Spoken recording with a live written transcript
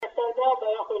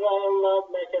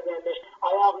ticarət mərkəzlərində,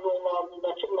 ayaq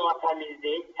yollarındakı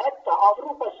natəmizlik, hətta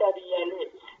Avropa səviyyəli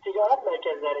ticarət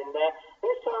mərkəzlərində,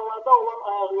 restoranlarda olan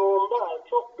ayaq yolunda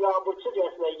çox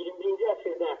biabırçıcasına 21-ci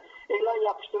əsrdə elan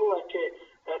yapışdırırlar ki,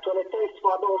 tualetdən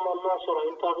istifadə olunandan sonra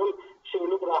ünitazın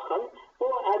suyunu buraxın. Bu,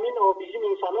 həmin o bizim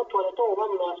insanın tualetə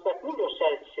olan münasibətinin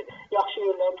göstəricisidir. Yaxşı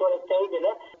yerlərin tualetləri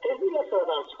belə tezliklə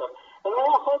sıradan çıxır. Və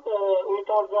yaxud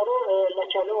unitazları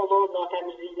ləkəli olur,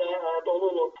 natəmizliklə dolu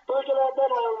olur. Bölgələrdə,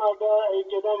 rayonlarda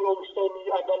gedən yol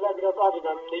üstəyini əvvəllər biraz az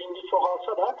edən, indi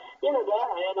çoxalsa da, yenə də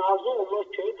arzu olunur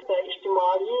ki,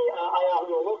 ictimai ayaq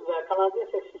yolu və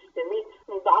kanalizasiya sistemi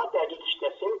daha dəqiq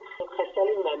işləsin,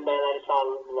 xəstəlik mənbələri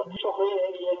sağlanılır. Çox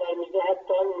yerlərimizdə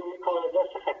hətta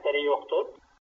kanalizasiya xəttləri yoxdur.